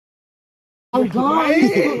Oh God,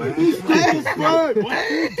 he's stupid as fuck.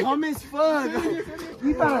 He's dumb as fuck.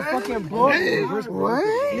 You got a fucking book. What?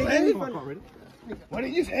 What are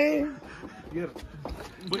you saying?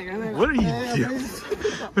 What are you doing?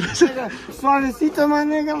 Suavecito, my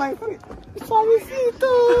nigga, like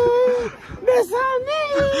suavecito. Besame.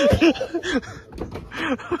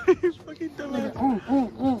 He's fucking dumb. I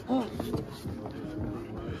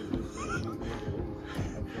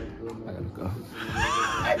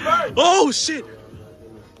gotta go. Oh shit!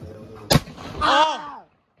 Oh!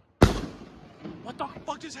 What the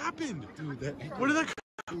fuck just happened? Dude, that. What did that?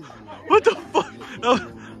 What the fuck? No,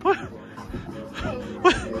 what?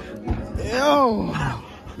 What? Ew.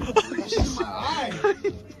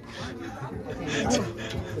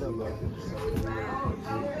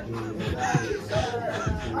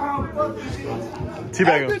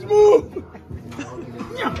 Teabag him.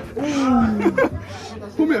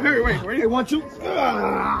 Pull me up, hurry, wait, ready? 1, 2.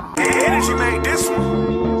 Energy made this one.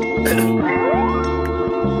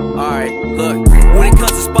 Alright, look. When it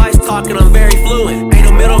comes to spice talking, I'm very fluent. Ain't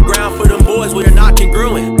no middle ground for them boys, we are not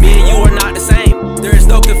congruent. Me and you are not the same, there is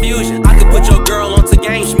no confusion. I could put your girl onto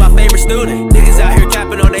game, she's my favorite student. Niggas out here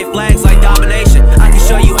capping on they flags like domination. I can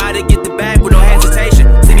show you how to get the bag with no hesitation.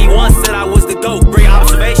 CB1 said I was the GOAT, great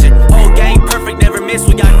observation. Whole game perfect, never miss,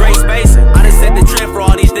 we got great spacing. I done set the trend for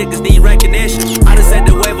all these niggas need recognition. I done set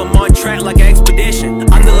the wave, I'm on track like an expedition.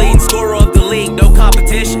 I'm the leading scorer of the league, no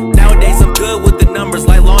competition. Nowadays I'm good with the numbers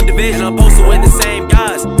like long division. I'm posted with the same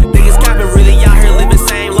guys. Niggas capping really out here living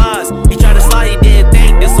same lives. He tried to slide, he didn't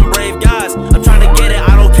think, there's some brave guys. I'm trying to get it,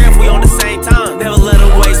 I don't care if we on the same time. Never let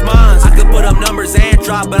him waste mine. I could put up numbers and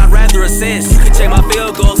drop, but I'd rather assist. You can check my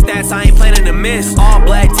field goal stats, I ain't planning to miss. All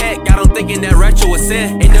black tech, got him thinking that retro was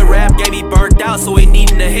sin. In the rap game he burnt out, so he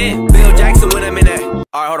needing a hit. Bill Jackson when I'm in that.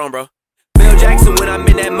 Alright, hold on, bro. Bill Jackson when I'm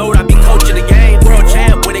in that mode, I be coaching the game. World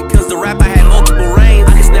champ when it comes to rap, I had multiple reigns.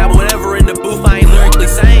 I can snap whatever in the booth, I ain't lyrically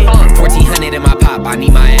sane. 1400 in my pop, I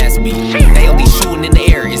need my ass beat. They only shooting in the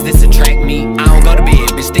air, is this a track meet? I don't go to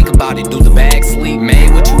bed, bitch, think about it, do the bag sleep.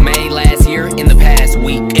 Made what you made last year, in the past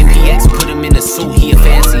week. MPX put him in a suit, he a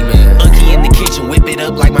fancy man. Unky in the kitchen, whip it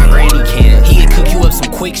up like my granny can. He'll cook you up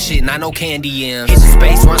some quick shit, not no candy in. Hit the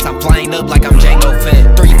space once, I'm flying up like I'm Django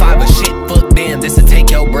Fett. 3-5 of shit, fuck them, this'll take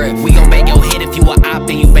your breath. We gon' bang your head if you a op,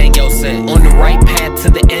 then you bang your set. On the right path to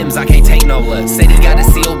the M's, I can't take no less. Said he got a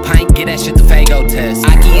sealed pint, get that shit the Fago test.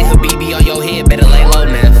 Aki and Habibi on your head, better lay low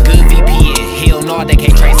now. Good VPN, hell no, they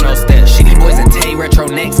can't trace no steps. Shitty boys and Tay, retro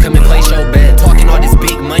next, come and place your bet. Talking all this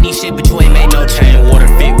big money shit, but you ain't made no change. Water,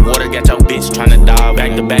 fit water, got your bitch tryna dive.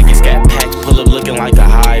 Back to back, it's got packs, pull up looking like a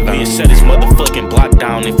hive. We'll shut this motherfucking block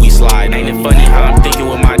down if we slide. Ain't it funny how I'm thinking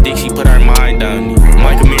with my dick, she put her mind on me.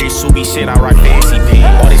 Michael Mary Subi shit, I rock fancy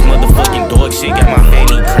pants. All this motherfucking dog shit, got my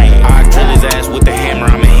fanny cream. I drill his ass with the hammer,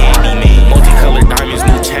 I'm a handyman. Multicolored diamonds,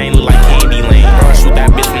 new chain, look like Candyland. Bro, shoot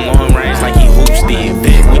that bitch from long range like he hoops did.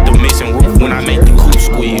 Bet with the missing roof when I make the coupe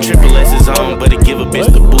squeeze. Triple S is on, but it give a bitch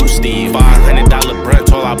the boost did. $500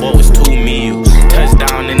 brunch, all I bought was 2 meals.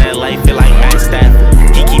 Touchdown in LA, feel like Matt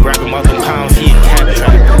Stafford. He keep rapping about them pounds, he a cap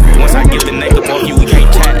trapper. Once I get the neck up off you, we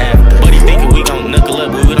can't chat after. But he thinking we gon' knuckle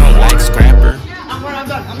up, but we don't like scrapper. I'm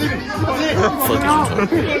done, I'm leaving.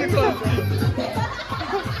 Fuck is you talking?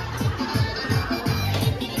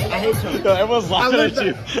 I hate you. Yo, everyone's laughing at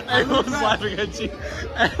you. Everyone's laughing at you.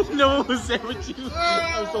 And no one was there with you.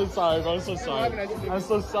 I'm so sorry, bro. I'm so sorry. I'm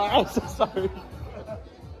so sorry. I'm so sorry.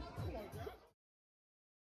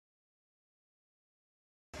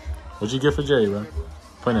 What'd you get for Jerry, bro?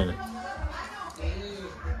 Point at it.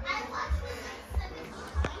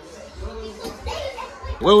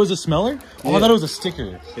 What was a smeller? Oh, I thought it was a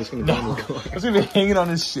sticker. It's gonna No, it's gonna be hanging on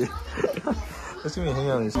his shit. It's gonna be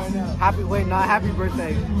hanging on his shit. Happy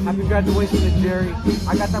birthday. Happy graduation to Jerry.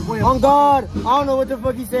 I got that boy on God. I don't know what the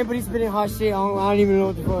fuck he's saying, but he's spitting hot shit. I don't even know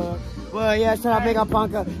what the fuck. But yeah, shout out Makeout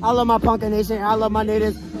Ponca. I love my Ponca nation. I love my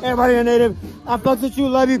natives. Everybody a native. I fucks with you,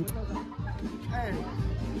 love you. Hey.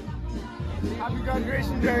 Happy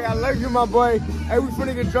graduation, Jerry. I love you, my boy. Hey, we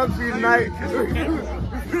finna get drunk for you tonight.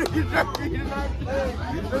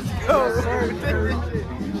 Let's go.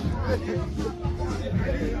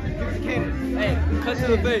 Hey, cut to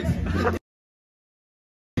the face.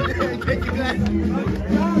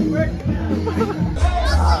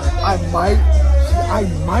 I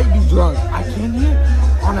might be drunk. I came here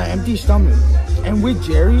on an empty stomach. And with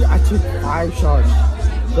Jerry, I took 5 shots.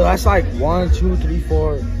 So that's like 1, 2, 3,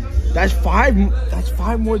 4. That's 5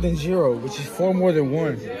 more than 0, which is 4 more than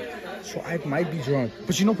 1. So I might be drunk.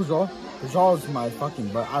 But you know Pazal? Pazal is my fucking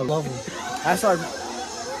butt. I love him. That's like,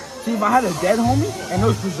 see, if I had a dead homie and it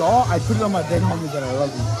was Pazal, I'd put it on my dead homie that I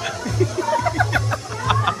love him.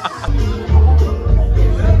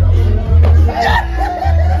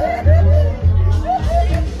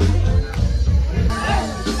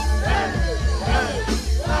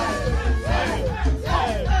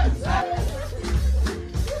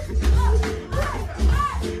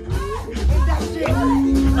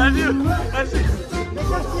 That's you.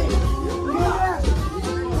 That's you.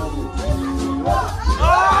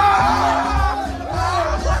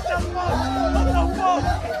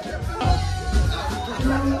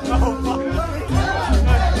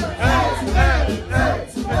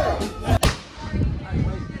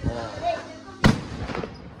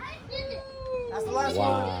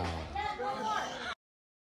 Wow.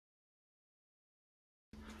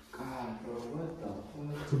 God, bro, what the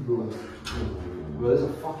fuck? Bro, there's a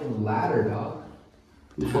fucking ladder, dog.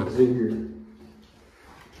 Who the fuck's in here?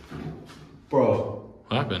 Bro.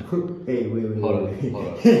 What happened? Hey, wait. Hold on.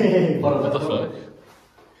 What the fuck?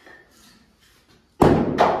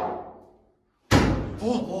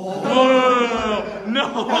 No!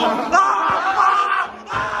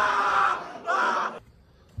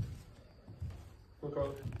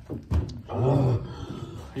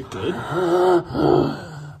 You good?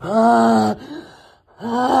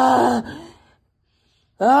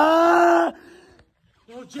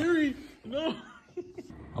 No, Jerry! No!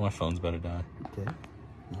 Oh, my phone's about to die. Okay.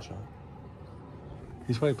 I'm sorry.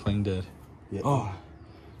 He's probably playing dead. Yeah. Oh.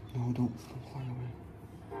 No, don't fly away.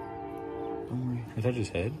 Don't worry. Is that his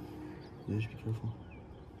head? Yeah, just be careful.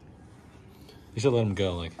 You should let him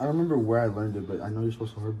go, like. I don't remember where I learned it, but I know you're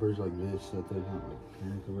supposed to hurt birds like this so that they don't like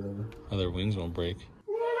panic or whatever. Oh, their wings won't break.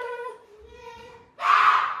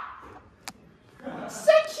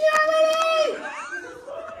 Security!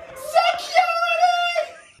 Security!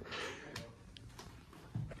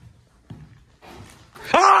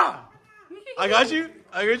 Ah! I got you.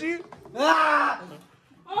 I got you. Ah!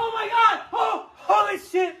 Oh my god! Oh, holy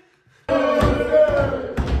shit!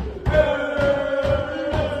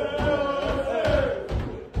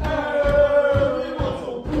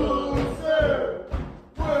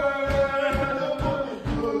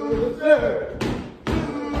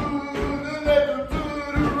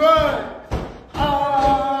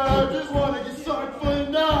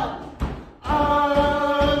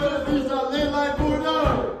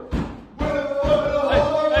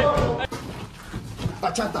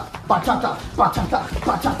 Bachata, bachata, bachata,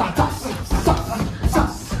 bachata,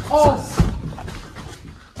 oh!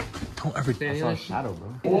 Don't ever. I saw a shadow, bro.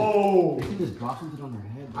 Whoa! They can just drop something on their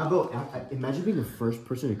head. Imagine being the first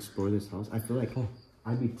person to explore this house. I feel like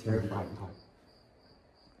I'd be terrified.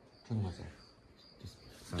 Tell me myself.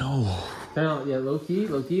 No. Yeah, low key,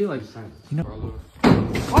 like You know.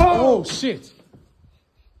 Oh shit.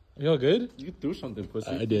 You all good? You threw something,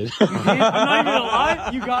 pussy. I did. I'm not even gonna lie,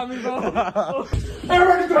 you got me, bro.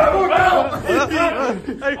 Everybody grab her now!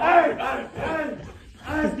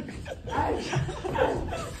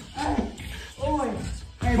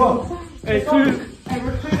 Hey, bro. Hey, clear. Hey,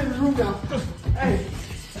 we're cleaning the room now. Hey,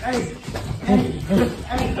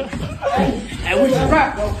 we should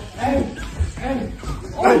rap, bro. Hey.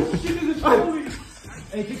 Oh, shit, this is holy.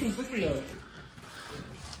 Hey, get some quickly though.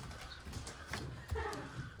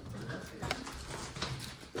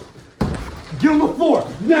 Get on the floor,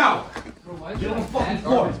 now! Get on the fucking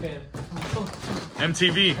floor.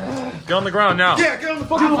 MTV. Get on the ground now. Yeah, get on the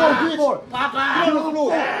fucking floor, bitch. Get on the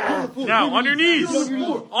floor. Now, on your knees.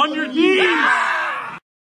 On your knees.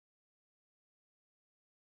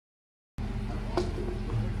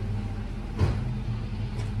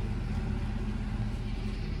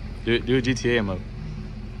 Do a GTA mode.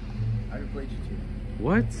 I can play GTA.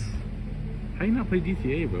 What? How you not play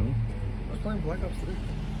GTA, bro? I was playing Black Ops 3.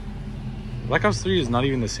 Black Ops 3 is not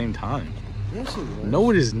even the same time. Yes, it was. No,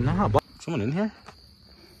 it is not. Someone in here?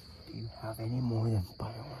 Do you have any more than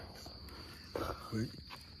fireworks?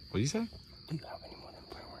 What do you say? Do you have any more than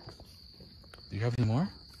fireworks? Do you have any more?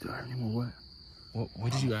 Do I have any more what?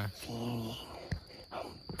 What did you ask? I'm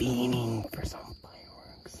fiending for some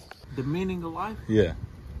fireworks. The meaning of life? Yeah.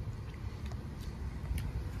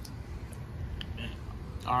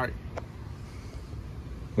 Alright.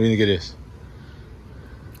 What do you think it is?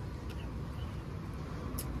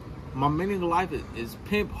 My meaning of life is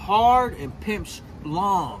pimp hard and pimp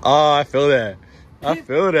long. Oh, I feel that. I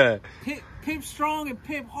feel that. Pimp strong and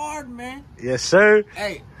pimp hard, man. Yes, sir.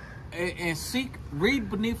 Hey, and read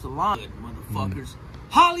beneath the line, motherfuckers.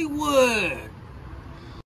 Hollywood.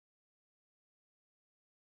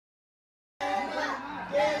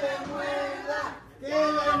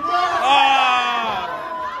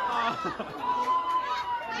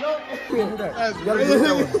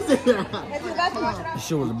 This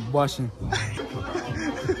shit was busting.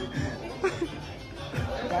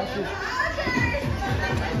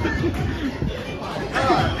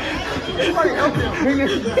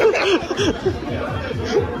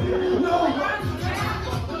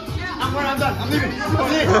 I'm done. I'm leaving.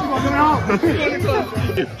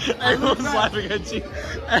 Everyone was laughing at you.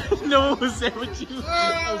 And no one was there with you.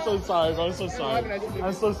 I'm so sorry, bro. I'm so sorry.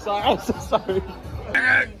 I'm so sorry. I'm so sorry.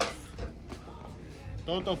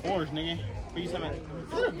 Don't throw fours, nigga. Please have a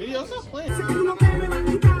video. Stop playing.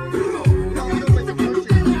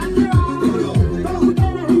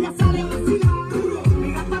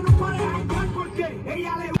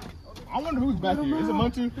 I wonder who's back here. Is it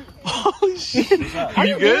Muntu? Holy shit. Are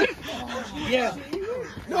you good? Yeah.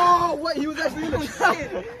 No, what? He was actually in the trap.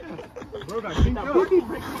 Bro got kicked out.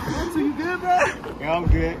 Muntu, you good, bro? Yeah, I'm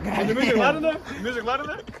good. Is the music loud enough? Music loud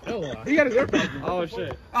enough? He got his AirPods. Oh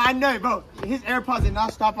shit. I know, bro. His AirPods did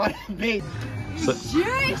not stop on that beat. Shut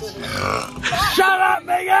up,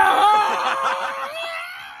 nigga!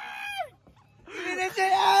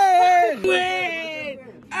 I win!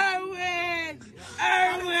 I win!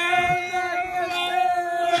 I win!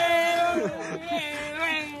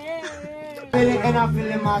 And I'm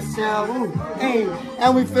feeling myself. Ooh, hey,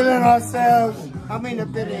 and we feeling ourselves. I'm in the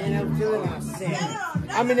building and I'm feeling ourselves.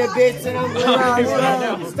 I'm in the bitch and I'm feeling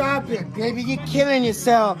ourselves. Stop it, baby. You're killing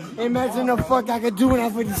yourself. Imagine the fuck I could do when I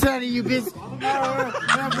put the shot of you, bitch.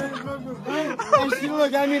 And she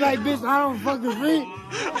look at me like, bitch, I don't fucking free.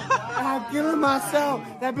 And I'm killing myself.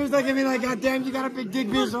 That bitch look at me like, goddamn, you got a big dick,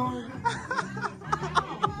 bitch.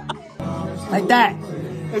 Like that.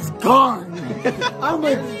 It's gone. I'm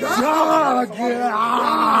a dog.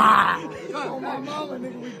 Ah. Oh, my mama,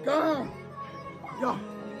 nigga, we gone. Yo.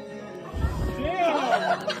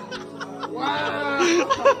 Damn. Wow.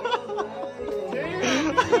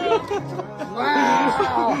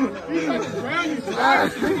 Wow.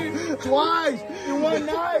 Twice in one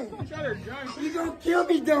night. You gonna kill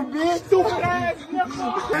me, dumb bitch. Stupid ass.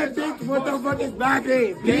 That bitch, what the fuck is back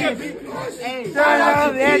in? Hey,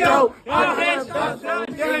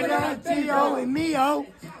 T.O. and Mio.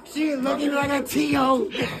 She looking like a T.O.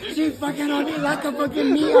 She fucking on me like a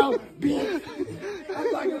fucking Mio, bitch.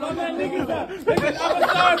 I'm fucking on that nigga. I'm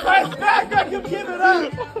sorry, press back. You give it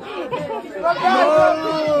up.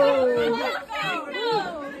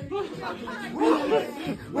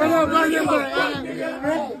 What up,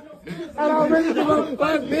 I don't really give a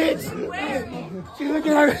fuck, bitch. She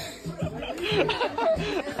looking like.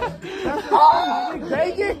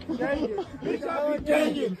 Take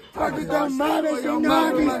it. Fuck with your mom and you know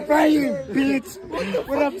I be spraying, bitch.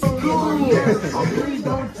 What up, please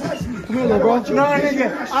don't touch me. Come here, bro. No,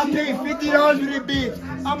 nigga, I'm paying $50 for this bitch.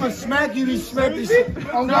 I'ma smack you to smack this shit.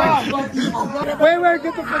 Oh, God. Wait,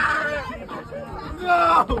 get the fuck. No.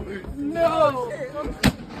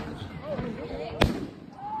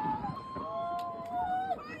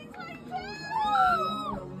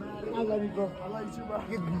 I love you, bro. I love you too, bro.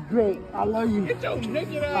 You're great. I love you. Get your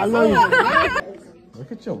naked ass. I love you.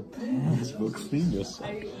 Look at your pants, bro. Clean yourself.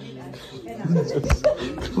 Just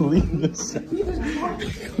clean yourself.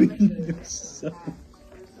 Clean yourself.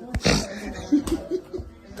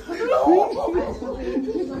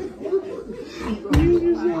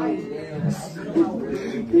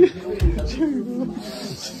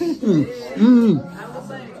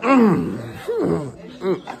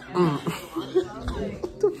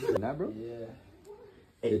 Nah, bro.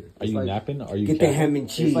 Are you napping? Are you Get the ham and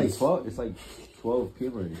cheese. It's like 12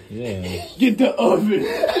 p.m. already. Yeah. Get the oven.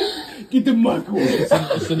 Get the microwave.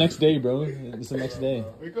 It's the next day, bro. It's the next day.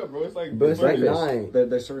 Wake up, bro. It's like But it's like 9.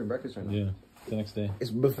 They're serving breakfast right now. Yeah. It's the next day.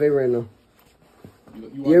 It's buffet right now.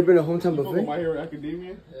 You ever been to hometown buffet? My Hero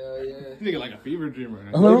Academia? Yeah. Nigga like a fever dream right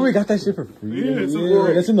now. I remember we got that shit for free. Yeah,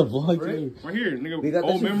 that's in the vlog, too. Right here, nigga. We got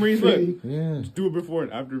old that shit memories. for free. Look. Yeah. Just do it before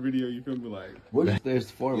and after video. You feel me? Like. There's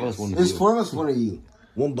 4 of us. There's 4 of us, one of you.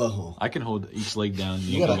 One butthole. I can hold each leg down.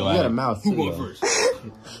 You got a mouth. Who going first?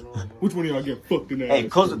 Which one of y'all get fucked in the ass? Hey,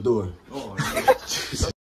 close the door.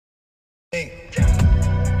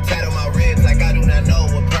 Tat on my ribs like I do not know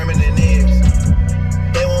what permanent is.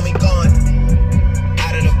 They want me gone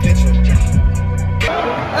out of the picture.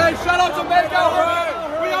 Hey, shout out to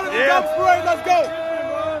Makeoutherc. We on the top parade. Let's go.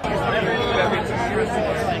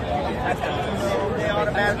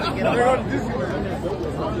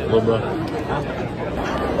 What, bro?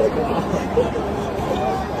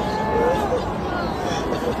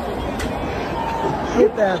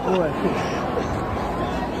 Get that boy.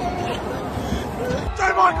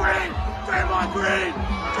 Draymond Green! Draymond Green!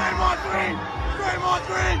 Draymond Green! Draymond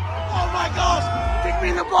Green! Oh my gosh! Kick me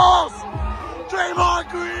in the balls! Draymond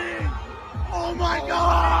Green! Oh my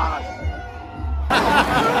gosh!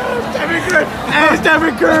 Stephen Curry. Hey,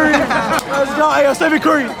 Stephen Curry. Let's go. Hey, Stephen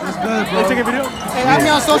Curry. That's good, bro. Hey, take a video. Hey, I'm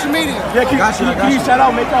on social media. Yeah, can you shout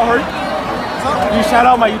out Makeoutherc? Can you shout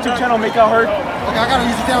out my YouTube channel, Makeoutherc? Okay, I got a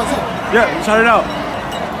YouTube channel too. Yeah, shout it out.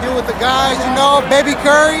 deal with the guys, you know, baby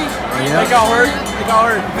Curry. Makeoutherc.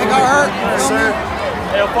 Makeoutherc. Yes, sir.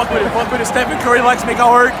 Hey, fuck with it. Stephen Curry likes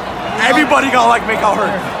Makeoutherc. Everybody gotta like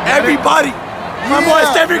Makeoutherc. Everybody. My boy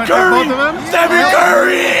Stephen Curry. Stephen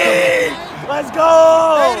Curry. Let's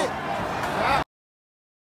go.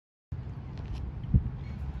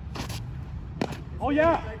 Oh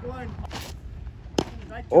yeah.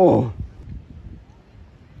 Oh.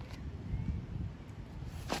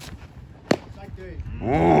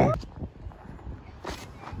 Oh.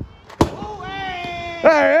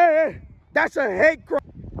 Hey. That's a hate crime.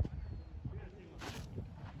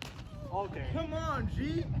 Okay. Come on,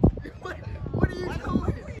 G. What are you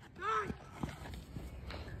doing?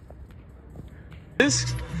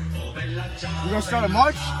 This. You gonna start a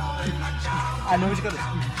march? I know he's gonna.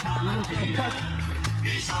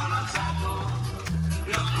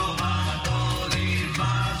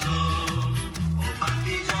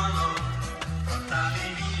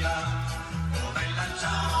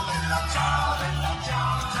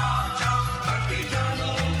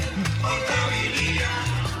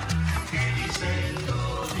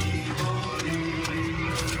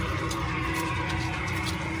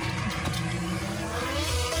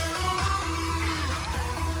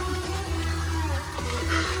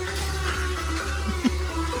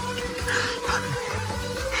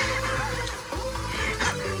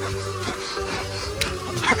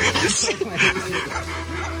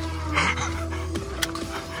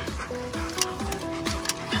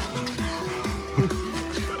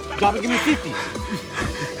 Drop it, give me 50.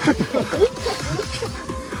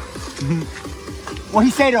 What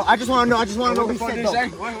he say though? I just want to know. What he said though.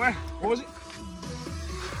 Where? What was it?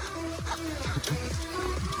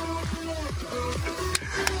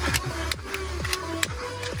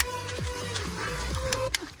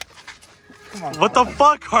 Come on. What the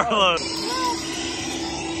fuck, Carlos?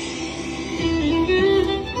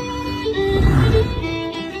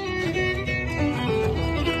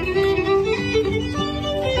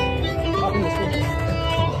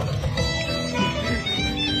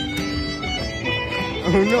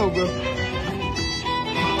 Oh no, bro.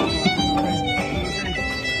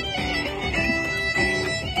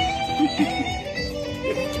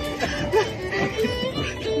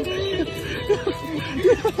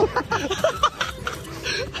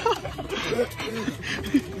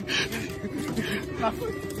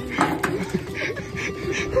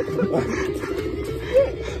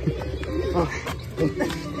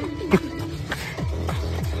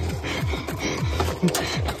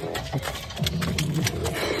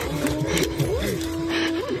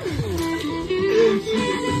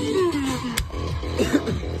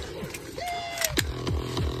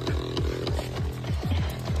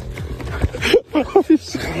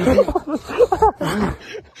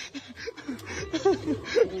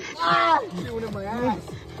 Doing in my ass.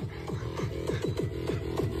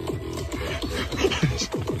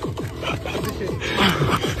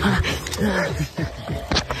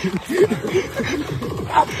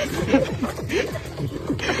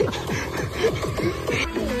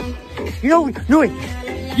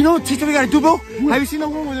 You know what TikTok we gotta do, bro? Have you seen the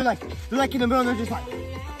one where they're like in the middle and they're just like,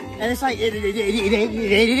 and it's like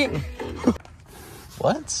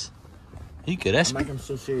What? You good ass? I'm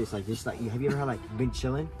so serious. Like this, like have you ever had like been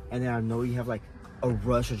chilling and then I know you have like a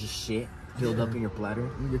rush of just shit build up in your bladder?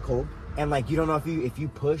 You're cold. And like you don't know if you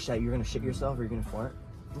push that you're gonna shit yourself or you're gonna fart.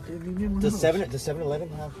 Okay, leave me in my Does house. 7-Eleven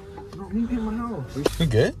have? No, leave me in my house. You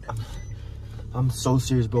good? I'm so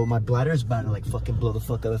serious, bro. My bladder is about to like fucking blow the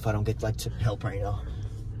fuck up if I don't get like help right now.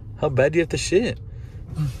 How bad do you have to shit?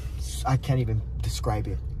 I can't even describe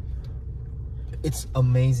it. It's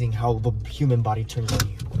amazing how the human body turns on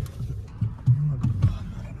you.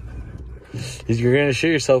 You're gonna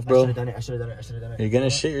shit yourself, bro. I should have done it. You're gonna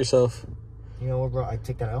shit yourself. You know what, bro? I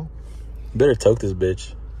take that out. You better toke this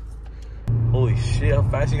bitch. Holy shit, how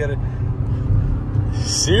fast you gotta...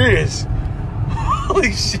 Serious?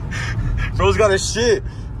 Holy shit. Bro's got a shit.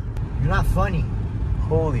 You're not funny.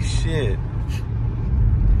 Holy shit.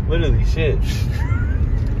 Literally shit.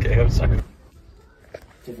 Okay, I'm sorry.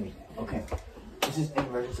 Tiffany, okay. This is an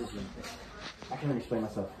emergency situation. I can't even explain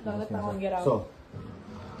myself. No, let that one get out. So,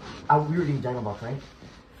 we were doing jungle box, right?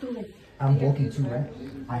 I'm bulky too, right?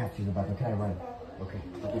 I have to use the bathroom. Can I run? Okay.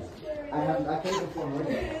 I can't even form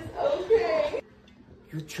running. Okay.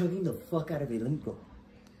 You're chugging the fuck out of a Limco.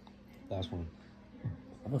 Last one.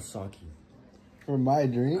 I'm a soggy. For my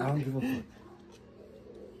drink? I don't give a fuck.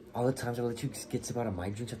 All the times I let you get sip out of my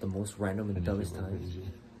drinks at the most random and dumbest times.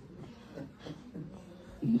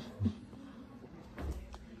 Yeah,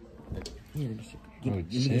 let me sip. Give me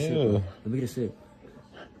a sip, bro. Let me get a sip.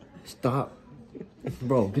 Stop.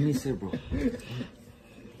 Bro, give me a sip, bro.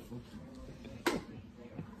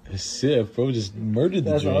 Sif, bro, just murdered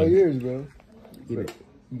the That's drink. all yours, bro. You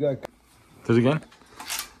got. Do it again.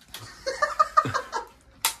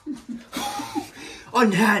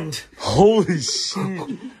 On hand. Holy shit.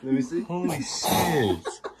 Let me see. Holy shit.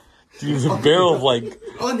 Dude, the barrel of like.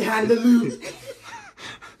 On hand the loot.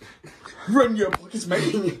 Run your pockets,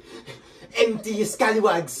 mate. Empty your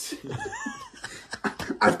scallywags.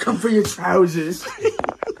 I've come for your trousers. Hey,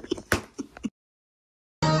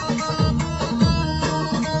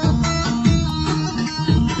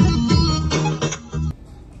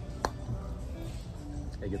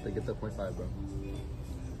 get the 0.5, bro.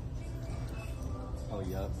 Oh,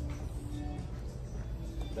 yeah.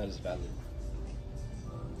 That is valid.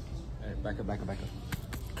 Alright, back up.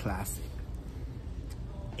 Classic.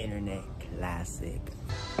 Internet classic.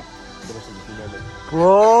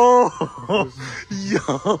 Bro!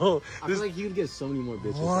 Yo! I feel like you could get so many more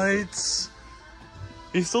bitches. What?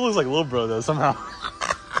 He still looks like Lil Bro though, somehow.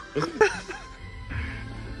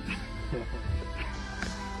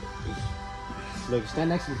 Look, stand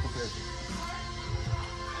next to me.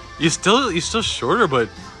 You're still shorter, but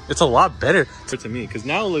it's a lot better to me, because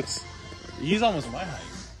now it looks, he's almost my height.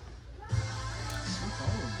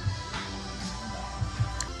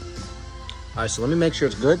 Alright, so let me make sure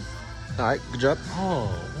it's good. Alright, good job. Oh,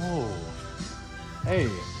 whoa. Hey.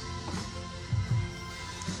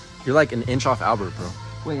 You're like an inch off Albert, bro.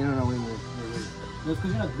 Wait. No, it's because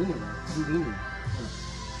you're not doing it, man. I'm doing it.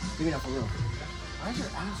 Give me that for real. Why is your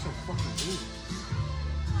ass so fucking big?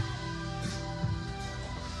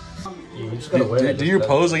 Do your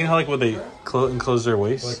pose, like, you know how like when they close their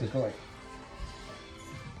waist? Go like.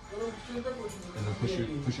 And then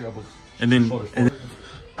push your elbows. And then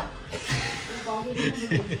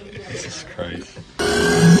Jesus Christ.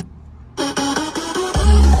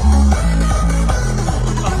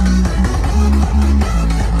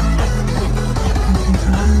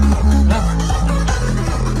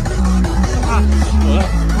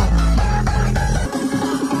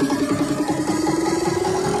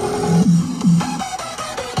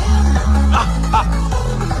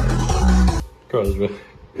 Carlos, bro.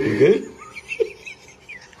 You good?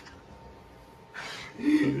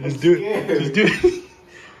 Just do it. Just do it.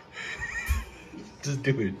 Just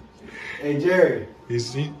do it. Hey, Jerry.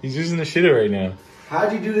 He's using the shitter right now.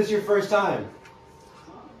 How'd you do this your first time?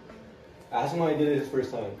 Ask him why he did it his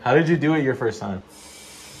first time. How did you do it your first time?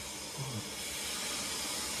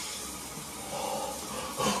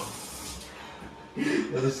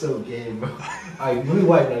 That is so gay, bro. Alright, let me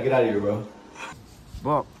wipe now. Get out of here, bro.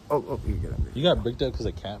 Well, you get out of here. You got bricked up because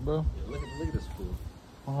of cat, bro? Yeah, look at this fool.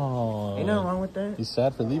 Oh. Ain't nothing wrong with that. He's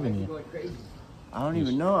sad for leaving you. Going crazy. I don't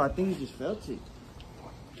even know. I think he just felt it.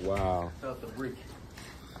 Wow. Felt the brick.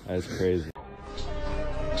 That's crazy.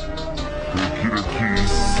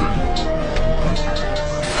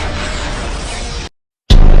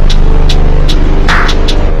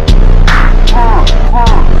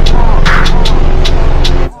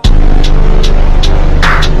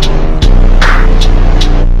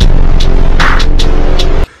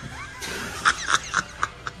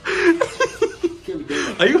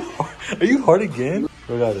 Are you hard again?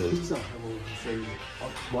 What got this?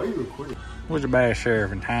 Why are you recording? What's the best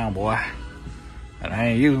sheriff in town, boy? That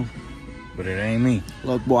ain't you, but it ain't me.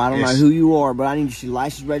 Look, boy, I don't know who you are, but I need you to see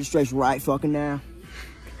license registration right fucking now.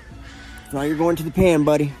 Now you're going to the pen,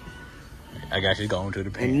 buddy. I got you going to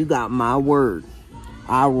the pen. And you got my word.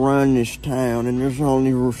 I run this town, and there's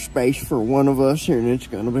only space for one of us here, and it's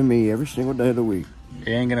gonna be me every single day of the week.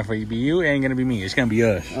 It ain't gonna be you, it ain't gonna be me. It's gonna be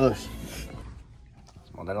us. Us.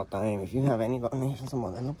 Modelo time. If you have any donations,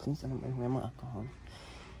 Modelo, please send them my alcohol.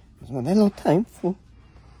 It's Modelo time, fool.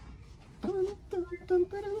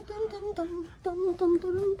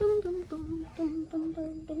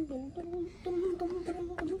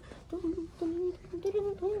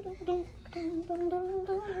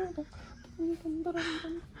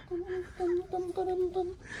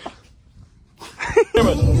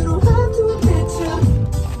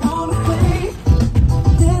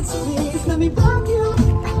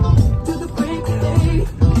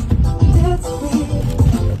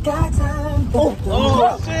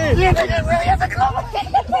 Oh, shit! Yeah, they didn't really have to come.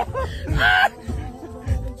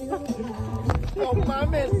 Oh, my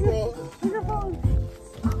man, bro.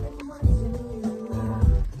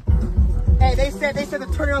 Hey, they said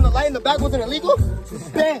that turning on the light in the back wasn't illegal?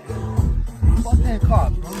 Bam! Fuck that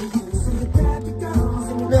cop, bro.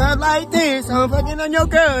 Love like this, I'm fucking on your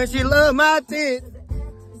girl and she love my tits.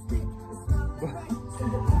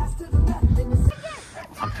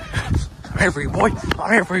 I'm here for you, boy.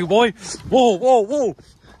 I'm here for you, boy. Whoa, whoa, whoa.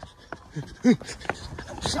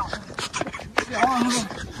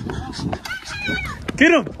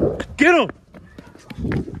 Get him! Get him!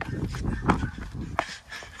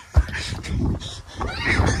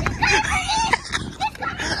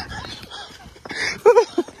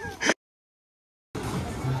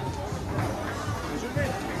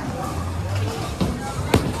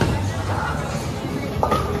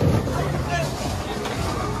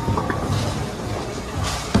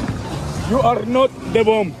 You are not the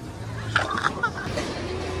bomb.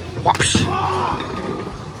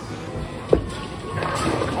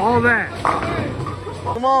 All that.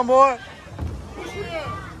 Come on, boy.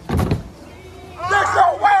 There's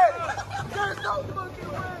no way. There's no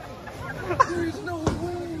fucking way. There's no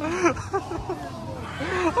way.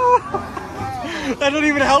 That don't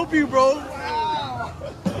even help you, bro. Wow.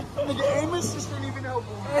 Nigga, Amos just didn't even help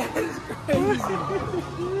him. It's crazy.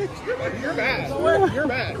 You're bad. You're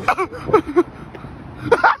bad.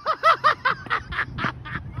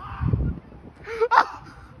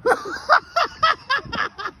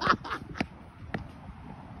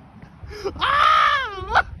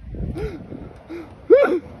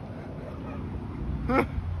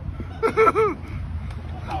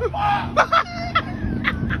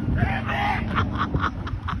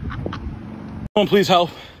 Someone please help.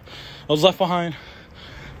 I was left behind.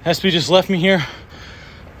 SB just left me here.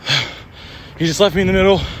 He just left me in the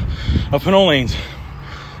middle of Pinot lanes.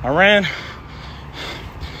 I ran.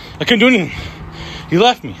 I couldn't do anything. He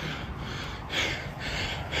left me.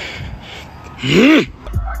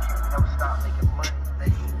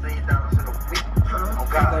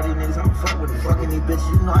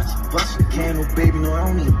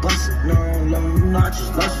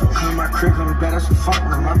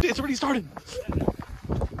 It's already started.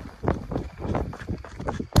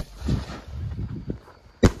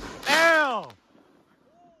 Ow!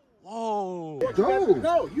 Whoa! Go.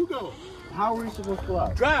 Go. You go. How are we supposed to go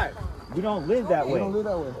out? Drive. We don't live that way. We don't live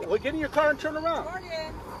that way. Well, get in your car and turn around.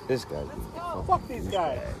 This guy. Fuck these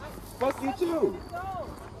guys. Fuck you too.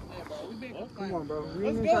 Come on, bro.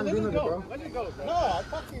 Let's go. Let's go. Let's go. No,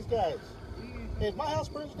 fuck these guys. If my house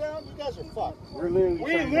burns down, you guys are fucked. We're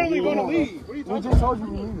literally going to leave. What are you talking about? We just told you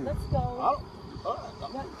we leave. Let's go.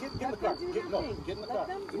 Get in the car. Get in the car.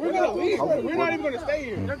 We're gonna leave. We're not even gonna stay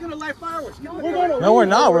here. They're gonna light fireworks. We're gonna leave. No, we're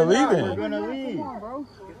not. We're leaving. We're gonna leave. Come on, bro.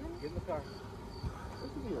 Get in the car.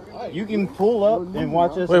 You can pull up and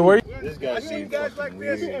watch us. Wait, where? This guy seems guys like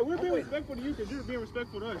this. Yeah, we're being respectful to you because you're being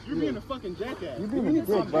respectful to us. You're being a fucking jackass. You're being a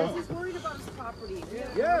dick, bro. He's worried about his property.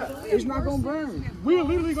 Yeah. It's not gonna burn. We're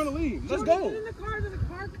literally gonna leave. Let's go. Get in the car. There's a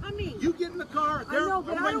car coming. You get in the car. I know,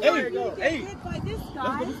 but I don't Hey, want you to get hey. hit by this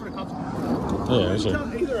guy. Let's go for the cops. Yeah,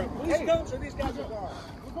 sure. Either a police comes or these guys are gone.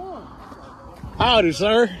 We're going. Howdy,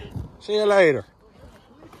 sir. See you later.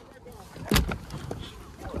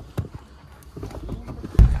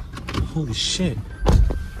 Holy shit.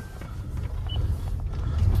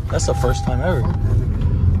 That's the first time ever.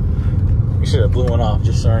 You should have blew one off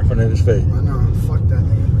just right in front of his face. I know, fuck that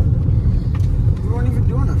nigga. We weren't even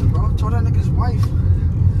doing nothing, bro. I told that nigga's wife.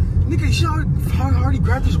 Nigga, you see how hard he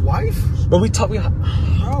grabbed his wife? But we talked. Bro.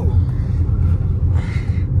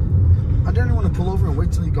 I didn't want to pull over and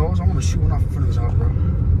wait till he goes. I want to shoot one off in front of his house, bro.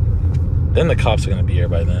 Then the cops are gonna be here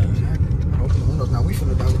by then. Exactly. Open the windows. Now we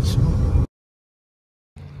finna die with the smoke.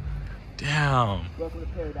 Damn. Welcome to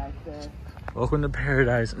paradise, sir. Welcome to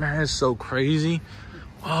paradise. Man, it's so crazy.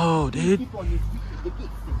 Whoa, dude.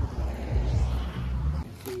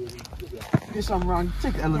 Get something wrong.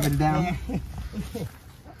 Take the elevator down.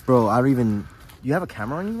 Bro, I don't even. You have a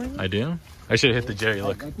camera on you right now? I do? I should have hit the Jerry.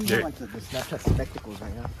 Look. I think Jerry. you have like the Snapchat spectacles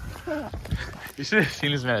right now. You should have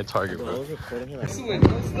seen this man at Target, bro.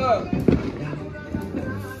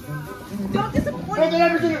 Don't disappoint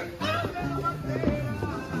me.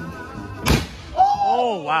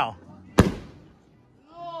 Oh, wow.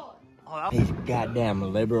 These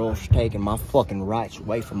goddamn liberals taking my fucking rights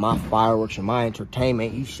away from my fireworks and my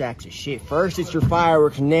entertainment. You sacks of shit. First it's your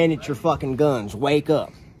fireworks and then it's your fucking guns. Wake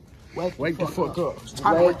up. Wake the fuck up.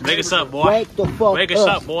 Wake us up, boy. Wake the fuck Wake us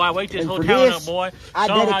up, boy. Wake this And whole for town this, up, boy. I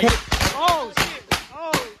Show 'em how dedicate. Oh, shit.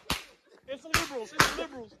 Oh. It's the liberals. It's the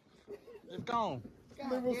liberals. It's gone.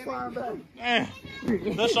 Man.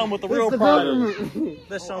 Let's show 'em what the real pride is.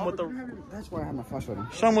 Let's show 'em what the... That's why I have my flash with him.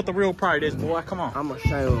 Show 'em what the real pride is, boy. Come on. I'm gonna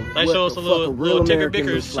show them. Let's show us a little ticker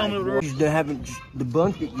bickers. Show 'em the real... They haven't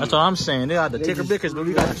debunked it. That's what I'm saying. They got the ticker bickers, but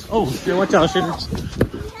we got... Oh, shit. Watch out, shit.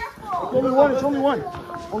 Only one. It's only one.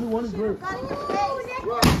 Only one is good.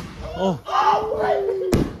 Oh. Oh.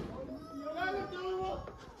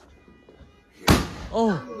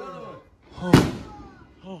 Oh.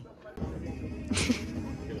 Oh.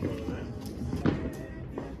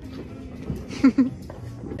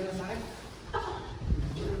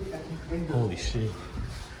 Holy shit.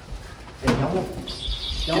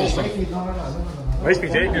 Race me,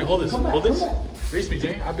 Jay. Here, hold this. Hold this. Race me,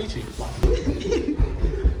 Jay. I beat you.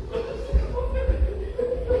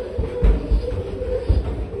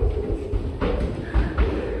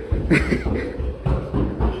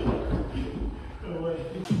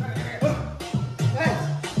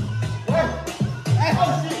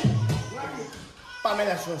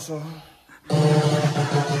 Pamela Soso.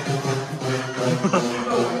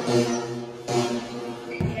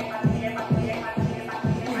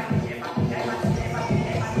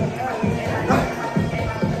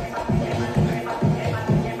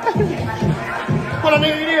 Por la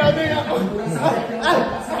alegría, mira.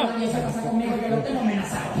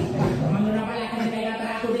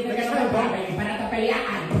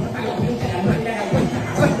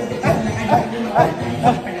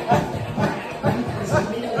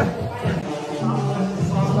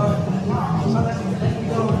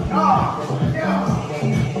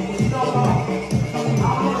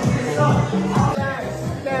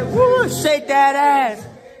 Woo, shake that ass.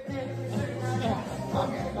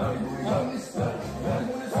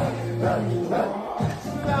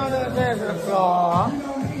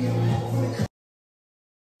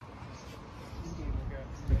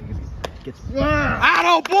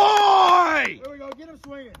 Atta boy! There we go, get him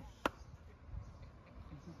swinging.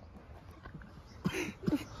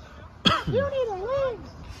 You don't need a leg.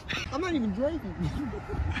 I'm not even drinking.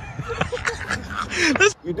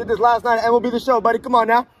 You did this last night and we'll be the show, buddy. Come on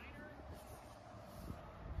now.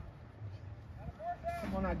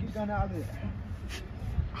 Come on now, get gun out of there.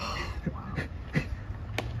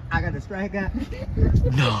 I got the strike out.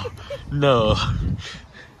 No.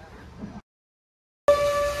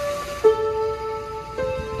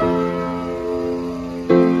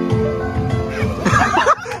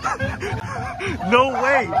 No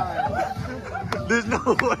way. There's no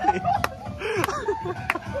way.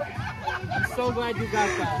 I'm so glad you got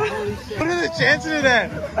that. Holy shit. What are the chances of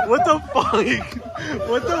that? What the fuck?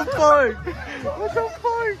 What the fuck? What the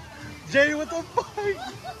fuck? Jay, what the fuck?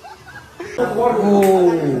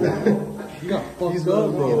 Oh. You got fucked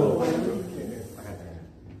up, bro.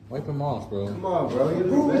 Wipe him off, bro. Come on, bro.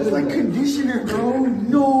 Bro, it's like conditioner, bro.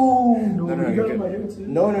 No. No,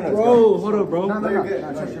 bro, hold up, bro. No, you're good.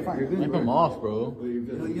 Wipe him off, bro.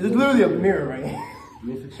 There's literally a mirror right here. Let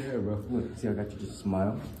me fix your hair, bro. Look, see, I got you. Just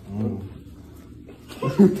smile.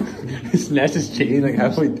 He snatched his chain like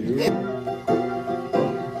halfway through.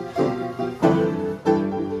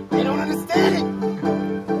 They don't understand it.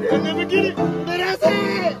 They'll never get it. But that's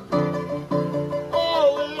it.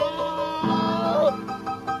 Oh, Lord.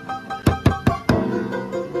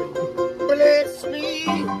 Bless me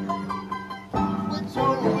with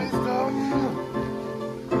your wisdom.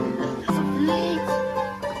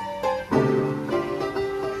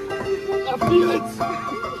 I feel it.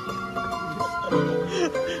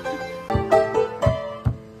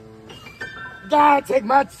 God, take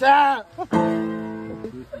my time.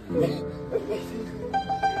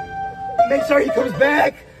 Make sure he comes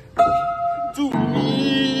back to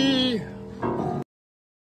me.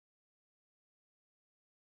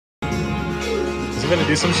 Is he gonna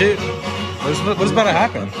do some shit? What's about to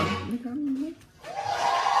happen?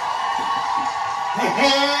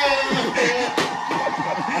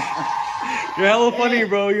 You're hella funny,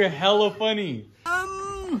 bro. You're hella funny.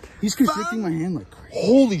 He's constricting my hand like crazy.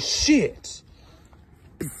 Holy shit.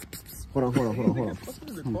 Hold on.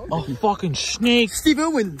 A fucking snake. Steve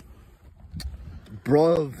Irwin.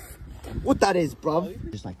 Bruv. What that is,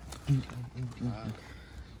 bruv? Just like. Look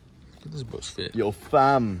at this bro's fit. Yo,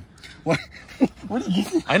 fam. What? What are you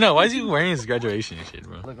getting? I know. Why is he wearing his graduation shit,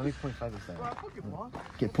 bro? Look, let me 0.5 this time.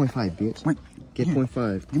 Get 0.5, bitch. Wait. Get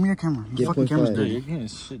 0.5. Give me your camera. Get Your fucking camera's 0.5. dirty. You're getting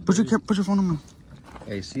shit. Put your phone on me.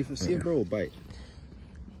 Hey, see if bro will bite.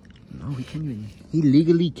 No, he can't even. He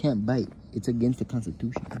legally can't bite. It's against the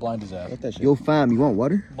Constitution. Blind his ass. Get that shit. Yo, fam, you want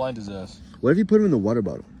water? Blind his ass. What if you put him in the water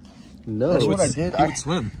bottle? No. That's what I did. He would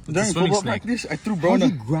swim. It's a During swimming football snake. practice, I threw bro How in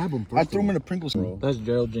did the. you grab him? I threw him in the Pringles, bro. That's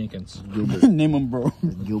Gerald Jenkins. Gilbert. Name him, bro.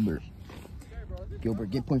 Gilbert.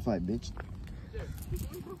 Gilbert, get 0.5, bitch.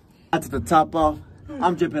 That's the top off.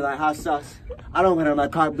 I'm dripping like hot sauce. I don't wear my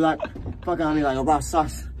car black. Fucking on me like a raw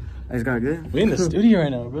sauce. I just got good. We in the studio right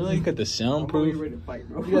now, bro. You got the soundproof. You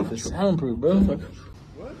got the soundproof, bro. What?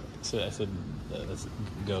 So I said, let's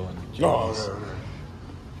go and. Oh,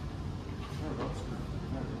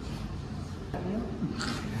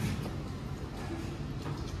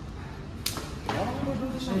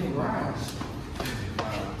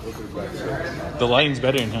 the lighting's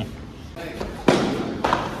better in here.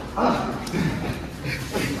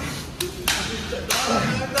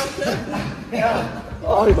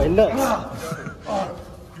 Oh, my nuts.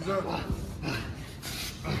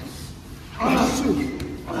 shoe.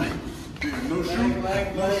 No shoe.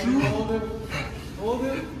 No shoe. Hold it. Hold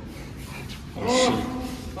it. Oh, shit.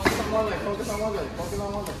 Focus on one leg. Focus on one leg. Focus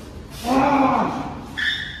on one leg.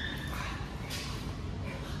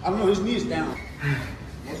 I don't know, his knee is down.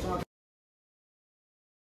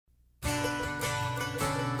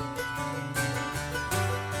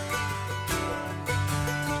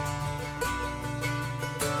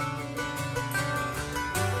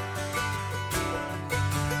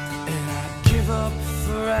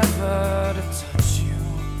 Forever to touch you,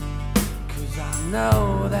 'cause I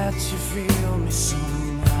know that you feel me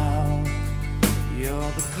somehow.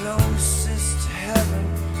 You're the closest to heaven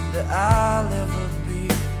that I'll ever be,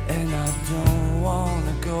 and I don't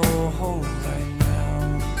wanna go home right now.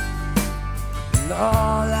 And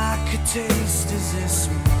all I could taste is this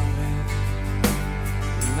moment,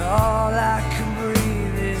 and all I can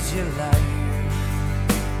breathe is your light.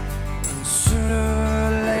 And sooner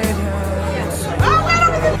or later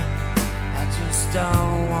I just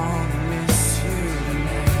don't want to miss you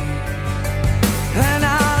tonight. And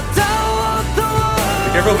I don't want the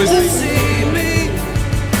world to see me,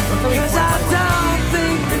 'cause I don't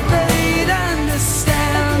think that they'd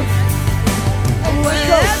understand when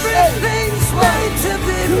everything's way to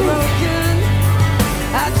be broken.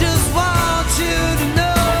 I just want you to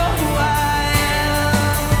know who I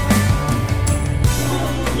am.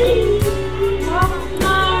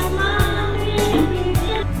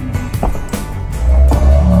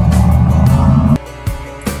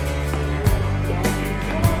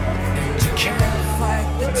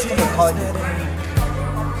 call you.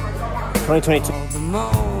 2022. The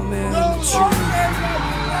moment you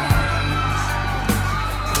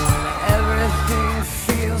when everything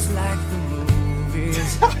feels like the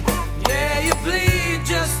movies. Yeah, you bleed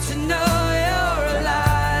just to know you're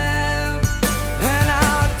alive. And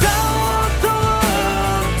I don't want the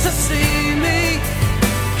world to see me,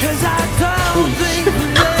 'cause I don't think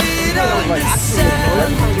they'd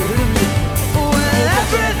understand when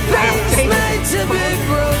everything's made to be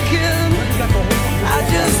broken. I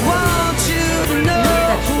just want you to know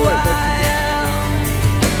who I am.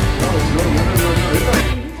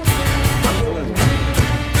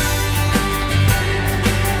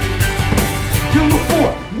 Give him a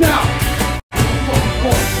 4, now!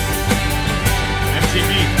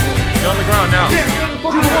 MTV, get on the ground now.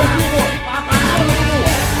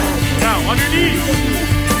 Now, underneath.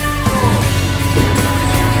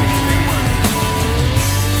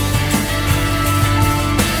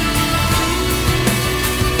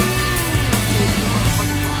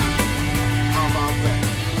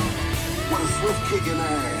 Kicking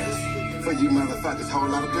ass for you motherfuckers, whole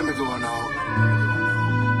lot of glimmer going on.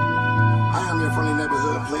 I am your friendly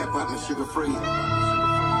neighborhood player partner, sugar free.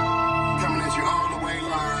 Coming at you all the way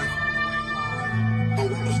live. On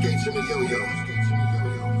roller skates and a yo-yo.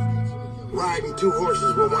 Riding 2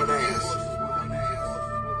 horses with 1 ass.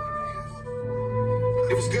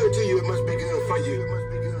 If it's good to you, it must be good for you.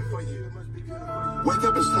 Wake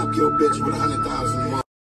up and slap your bitch with 100,000 more.